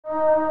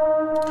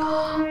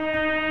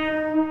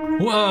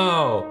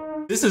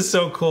Whoa! This is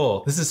so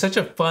cool. This is such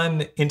a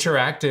fun,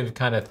 interactive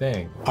kind of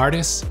thing.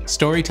 Artists,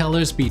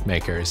 storytellers,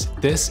 beatmakers,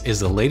 this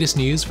is the latest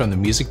news from the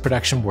music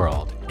production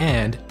world,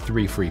 and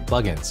 3 free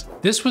plugins.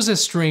 This was a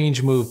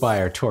strange move by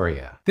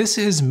Arturia. This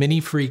is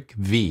Minifreak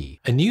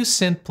V, a new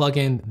synth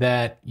plugin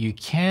that you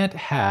can't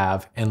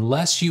have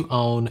unless you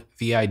own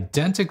the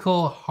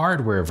identical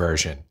hardware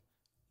version.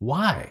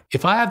 Why?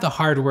 If I have the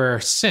hardware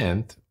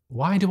synth,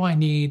 why do I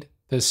need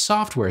the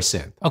software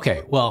synth?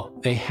 Okay, well,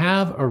 they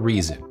have a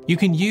reason. You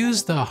can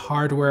use the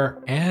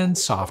hardware and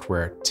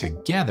software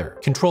together.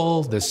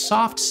 Control the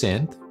soft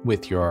synth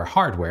with your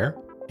hardware,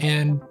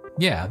 and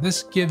yeah,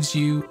 this gives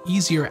you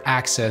easier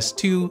access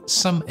to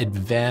some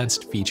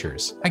advanced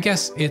features. I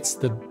guess it's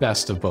the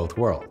best of both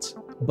worlds,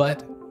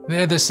 but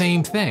they're the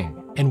same thing.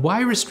 And why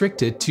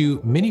restrict it to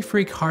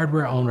Minifreak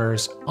hardware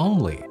owners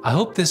only? I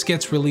hope this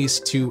gets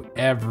released to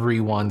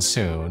everyone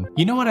soon.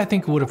 You know what I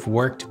think would have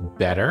worked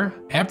better?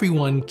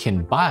 Everyone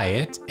can buy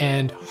it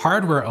and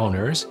hardware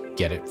owners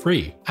get it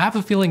free. I have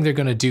a feeling they're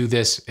gonna do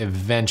this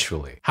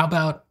eventually. How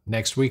about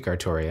next week,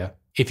 Arturia?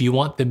 If you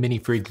want the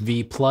Minifreak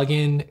V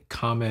plugin,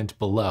 comment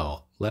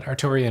below. Let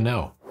Arturia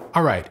know.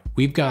 All right,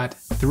 we've got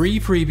 3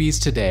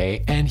 freebies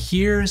today, and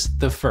here's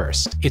the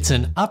first. It's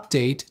an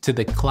update to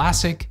the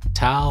classic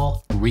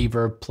Tal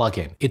reverb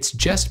plugin. It's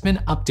just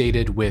been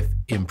updated with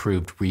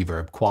improved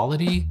reverb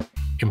quality,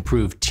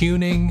 improved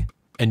tuning,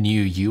 a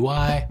new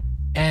UI,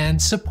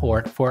 and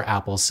support for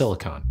Apple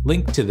Silicon.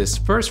 Link to this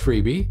first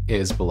freebie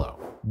is below.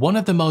 One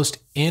of the most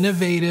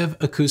innovative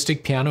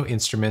acoustic piano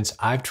instruments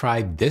I've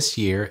tried this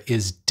year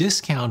is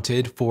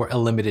discounted for a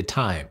limited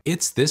time.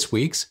 It's this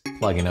week's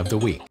plugin of the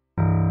week.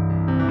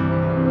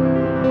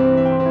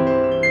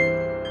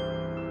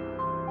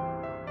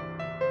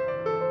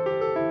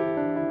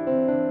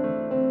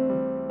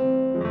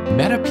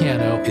 Meta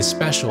Piano is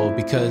special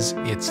because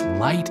it's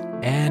light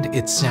and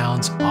it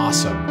sounds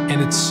awesome, and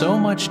it's so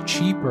much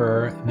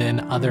cheaper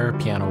than other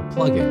piano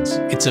plugins.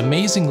 It's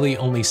amazingly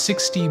only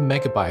 60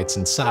 megabytes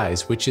in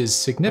size, which is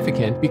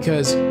significant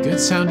because good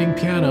sounding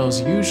pianos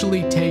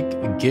usually take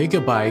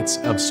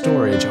gigabytes of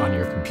storage on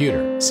your computer.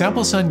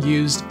 SampleSun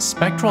used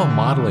spectral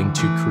modeling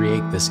to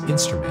create this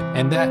instrument,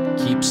 and that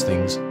keeps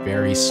things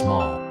very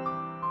small.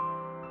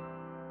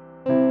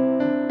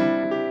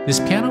 This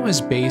piano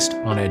is based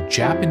on a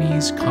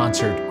Japanese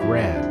concert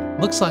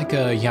grand. Looks like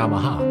a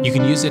Yamaha. You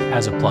can use it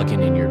as a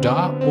plugin in your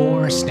DAW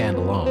or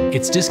standalone.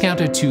 It's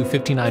discounted to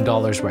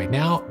 $59 right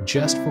now,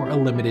 just for a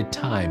limited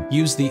time.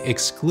 Use the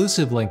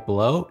exclusive link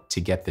below to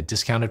get the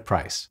discounted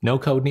price. No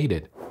code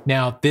needed.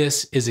 Now,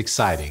 this is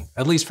exciting,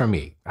 at least for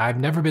me. I've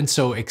never been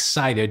so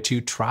excited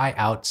to try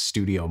out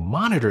studio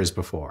monitors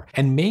before,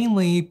 and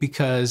mainly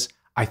because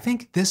I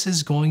think this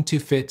is going to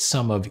fit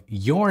some of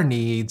your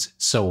needs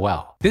so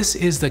well. This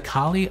is the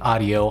Kali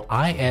Audio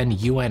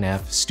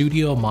IN-UNF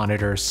studio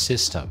monitor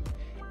system.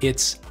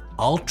 It's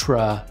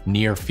ultra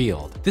near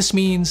field. This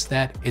means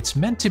that it's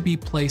meant to be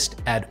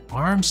placed at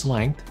arm's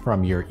length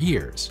from your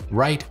ears,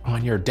 right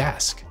on your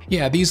desk.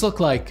 Yeah, these look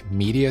like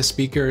media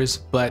speakers,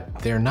 but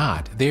they're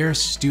not. They're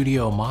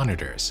studio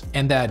monitors.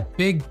 And that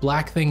big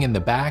black thing in the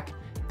back,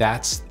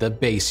 that's the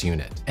bass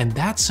unit, and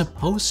that's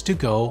supposed to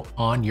go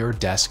on your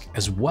desk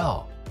as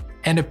well.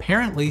 And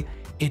apparently,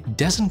 it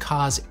doesn't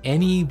cause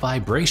any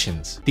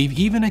vibrations. They've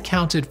even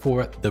accounted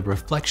for the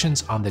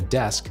reflections on the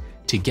desk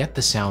to get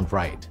the sound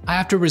right. I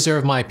have to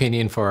reserve my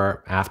opinion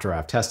for after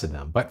I've tested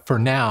them, but for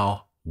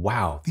now,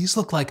 wow, these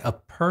look like a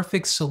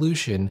perfect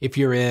solution if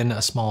you're in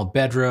a small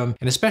bedroom,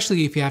 and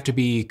especially if you have to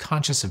be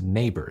conscious of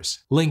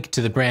neighbors. Link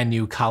to the brand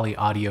new Kali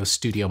Audio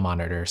studio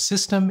monitor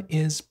system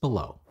is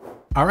below.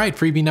 All right,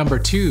 freebie number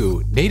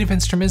 2. Native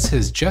Instruments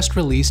has just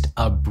released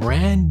a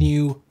brand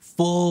new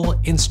full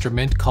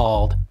instrument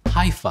called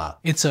Hi-Fa.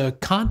 It's a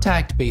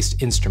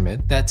contact-based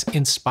instrument that's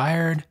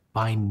inspired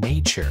by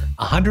nature.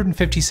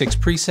 156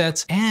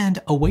 presets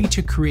and a way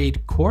to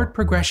create chord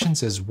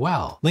progressions as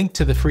well. Link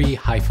to the free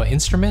Hi-Fa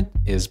instrument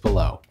is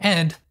below.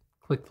 And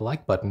click the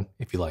like button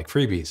if you like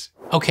freebies.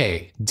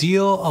 Okay,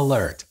 deal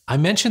alert. I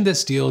mentioned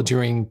this deal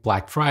during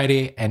Black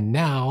Friday, and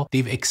now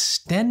they've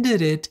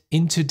extended it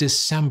into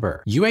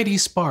December. UAD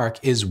Spark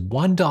is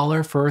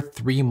 $1 for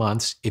 3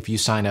 months if you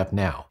sign up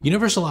now.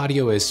 Universal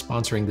Audio is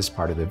sponsoring this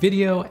part of the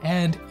video,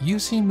 and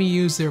you've seen me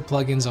use their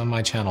plugins on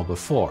my channel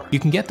before. You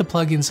can get the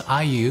plugins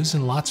I use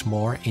and lots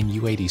more in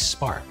UAD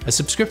Spark, a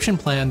subscription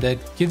plan that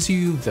gives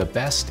you the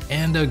best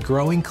and a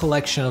growing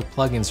collection of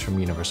plugins from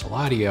Universal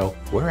Audio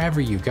wherever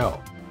you go.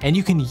 And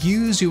you can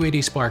use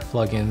UAD Spark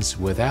plugins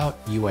without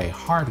UA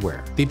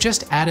hardware. They've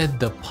just added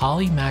the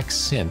Polymax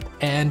synth,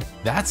 and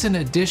that's in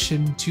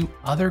addition to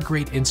other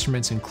great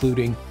instruments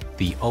including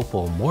the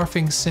Opal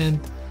Morphing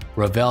synth,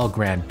 Ravel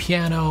Grand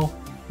Piano,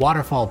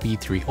 Waterfall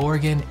B3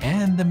 organ,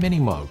 and the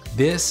Minimoog.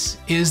 This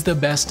is the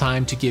best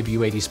time to give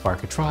UAD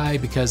Spark a try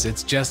because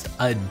it's just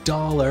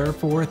 $1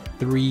 for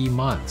 3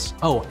 months.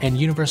 Oh, and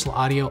Universal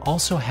Audio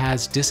also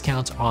has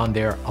discounts on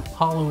their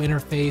Apollo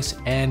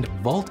interface and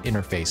Volt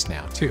interface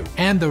now too,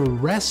 and the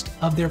rest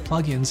of their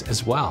plugins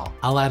as well.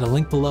 I'll add a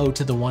link below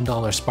to the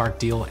 $1 Spark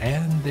deal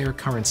and their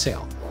current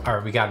sale. All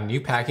right, we got a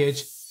new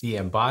package, the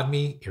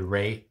Embodme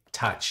Erae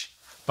Touch.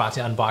 About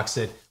to unbox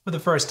it for the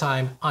first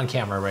time on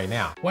camera right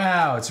now.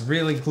 Wow, it's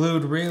really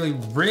glued really,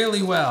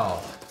 really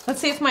well. Let's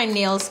see if my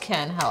nails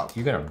can help.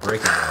 You're gonna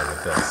break a nail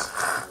with this.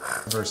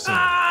 Never seen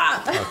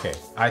it. Okay,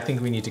 I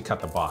think we need to cut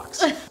the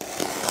box.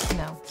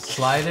 No.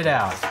 Slide it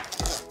out.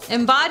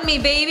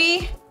 Embodme,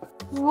 baby.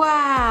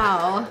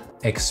 Wow.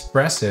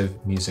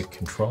 Expressive music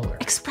controller.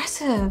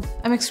 Expressive.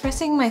 I'm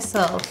expressing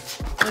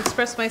myself. I'll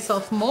express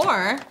myself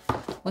more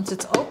once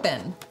it's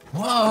open.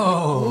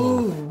 Whoa,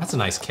 ooh. That's a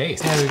nice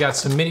case. And we got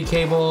some MIDI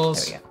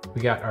cables. There we go.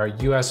 We got our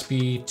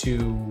USB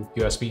to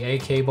USB-A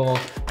cable,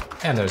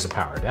 and there's a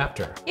power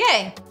adapter.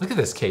 Yay. Look at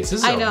this case.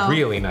 This is a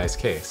really nice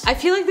case. I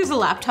feel like there's a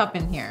laptop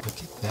in here. Look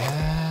at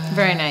that.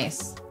 Very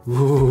nice.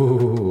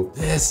 Ooh,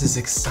 this is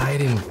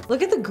exciting.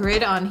 Look at the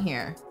grid on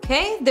here.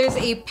 Okay, there's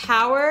a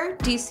power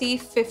DC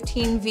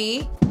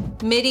 15V,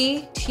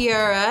 MIDI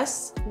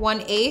TRS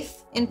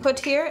 1/8 input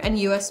here, and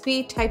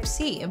USB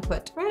Type-C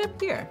input right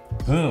up here.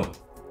 Boom.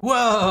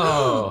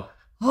 Whoa.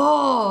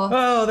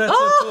 Oh, that's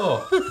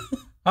so cool.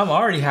 I'm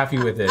already happy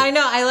with it. I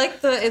know, I like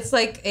it's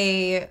like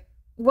a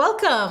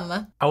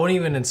welcome. I won't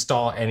even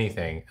install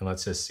anything, and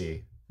let's just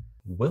see.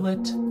 Will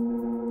it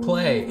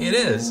play? It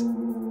is.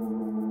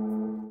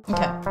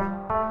 Okay.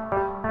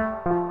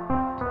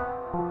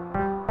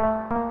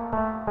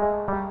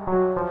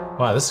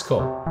 Wow, this is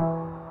cool.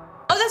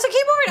 Oh, that's a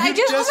keyboard.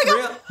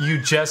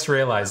 You just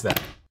realized that.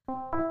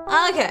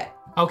 Okay.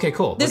 Okay,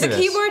 cool. There's a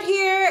keyboard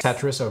here.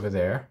 Tetris over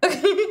there.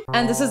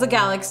 And this is a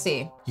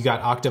Galaxy. You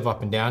got octave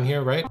up and down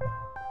here, right?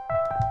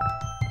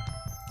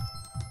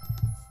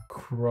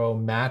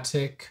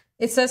 Chromatic.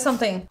 It says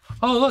something.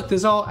 Oh, look,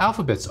 there's all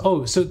alphabets.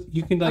 Oh, so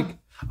you can like,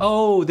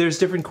 oh, there's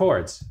different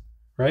chords,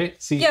 right?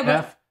 See, yeah,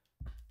 F.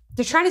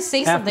 They're trying to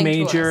say something F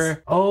major. to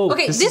us. Oh,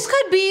 okay, this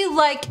could be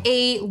like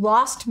a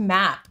lost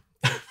map.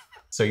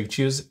 So you've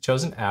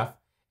chosen F,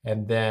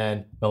 and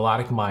then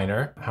melodic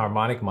minor,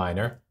 harmonic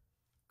minor,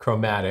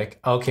 chromatic.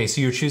 Okay,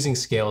 so you're choosing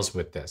scales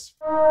with this.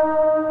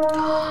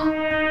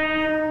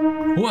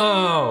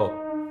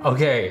 Whoa!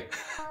 Okay.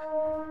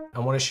 I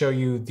want to show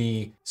you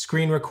the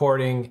screen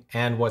recording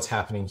and what's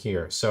happening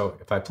here. So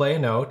if I play a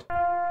note,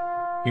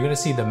 you're going to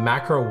see the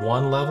macro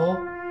 1 level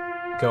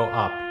go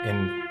up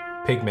in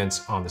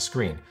pigments on the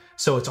screen.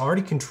 So it's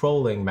already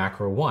controlling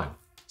macro 1.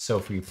 So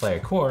if we play a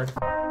chord.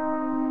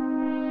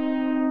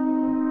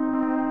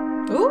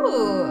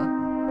 Ooh.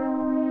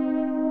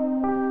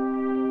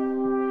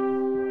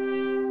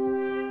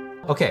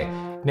 Okay,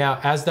 now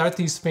as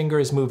Darthi's finger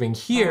is moving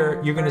here,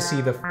 you're going to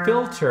see the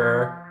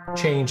filter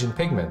change in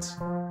pigments.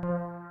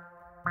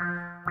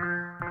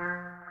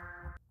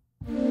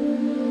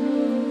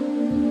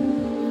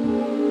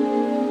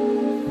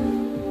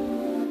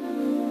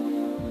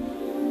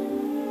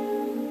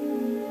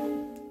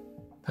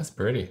 That's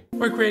pretty.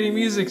 We're creating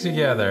music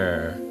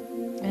together.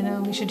 I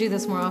know, we should do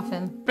this more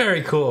often.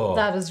 Very cool.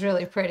 That was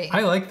really pretty.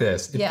 I like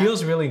this. It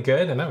feels really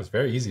good, and that was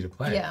very easy to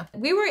play. Yeah.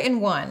 We were in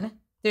 1.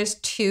 There's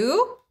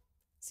 2.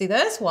 See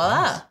this?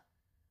 Voila. Nice.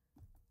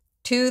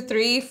 2,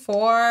 3,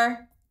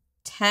 4,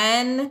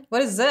 10.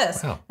 What is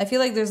this? Wow. I feel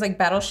like there's like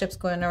battleships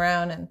going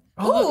around and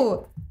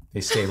look.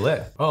 They stay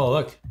lit. Oh,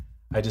 look.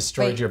 I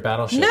destroyed your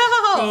battleship.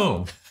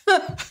 No!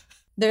 Boom.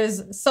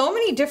 There's so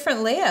many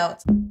different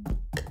layouts.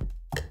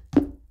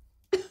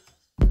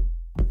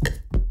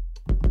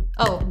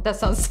 Oh, that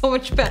sounds so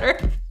much better.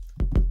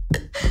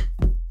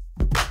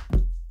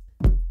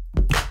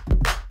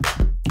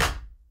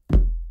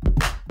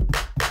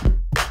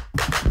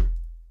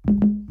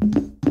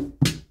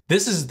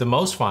 This is the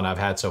most fun I've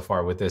had so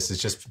far with this,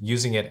 is just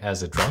using it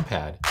as a drum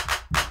pad.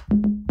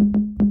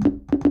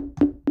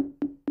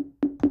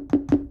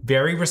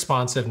 Very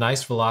responsive,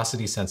 nice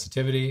velocity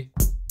sensitivity.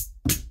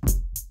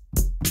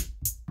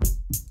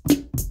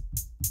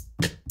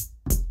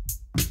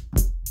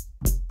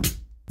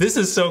 This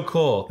is so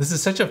cool. This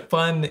is such a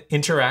fun,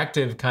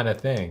 interactive kind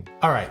of thing.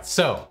 All right,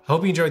 so I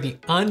hope you enjoyed the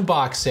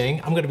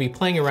unboxing. I'm gonna be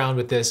playing around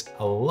with this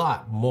a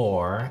lot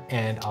more,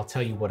 and I'll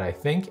tell you what I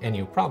think, and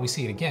you'll probably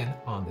see it again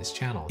on this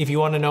channel. If you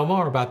wanna know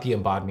more about the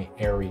Embodme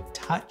Erae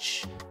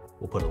Touch,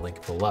 we'll put a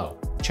link below.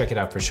 Check it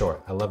out for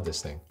sure. I love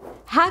this thing.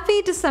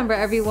 Happy December,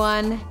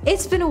 everyone.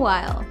 It's been a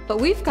while, but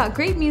we've got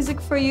great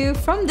music for you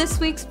from this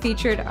week's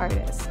featured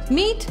artist.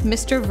 Meet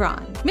Mr.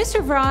 Vron.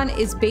 Mr. Vron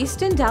is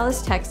based in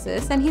Dallas,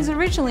 Texas, and he's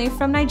originally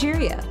from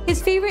Nigeria.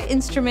 His favorite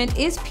instrument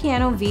is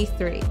piano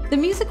V3. The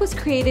music was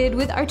created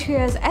with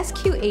Arturia's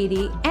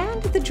SQ80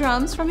 and the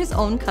drums from his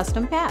own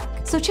custom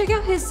pack. So check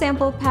out his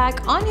sample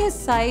pack on his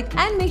site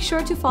and make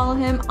sure to follow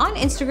him on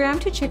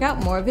Instagram to check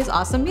out more of his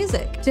awesome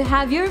music. To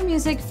have your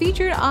music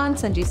featured on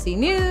SanjayC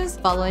News,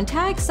 follow and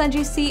tag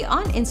SanjayC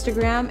on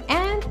Instagram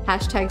and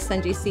hashtag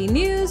SanjayC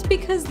News,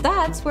 because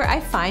that's where I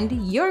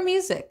find your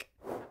music.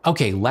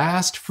 Okay,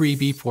 last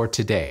freebie for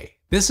today.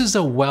 This is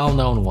a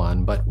well-known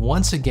one, but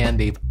once again,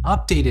 they've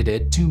updated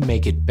it to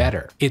make it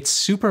better. It's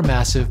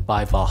Supermassive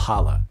by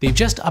Valhalla. They've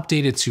just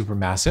updated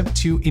Supermassive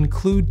to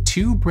include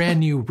 2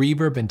 brand new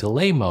reverb and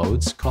delay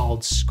modes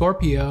called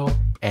Scorpio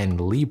and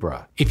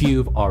Libra. If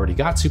you've already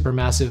got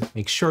Supermassive,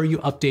 make sure you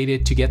update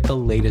it to get the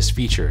latest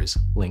features.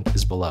 Link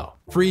is below.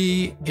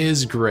 Free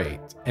is great.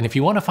 And if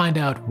you want to find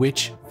out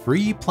which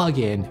free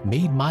plugin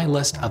made my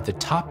list of the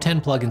top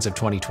 10 plugins of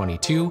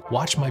 2022,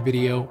 watch my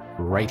video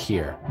right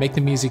here. Make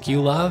the music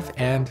you love,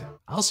 and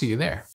I'll see you there.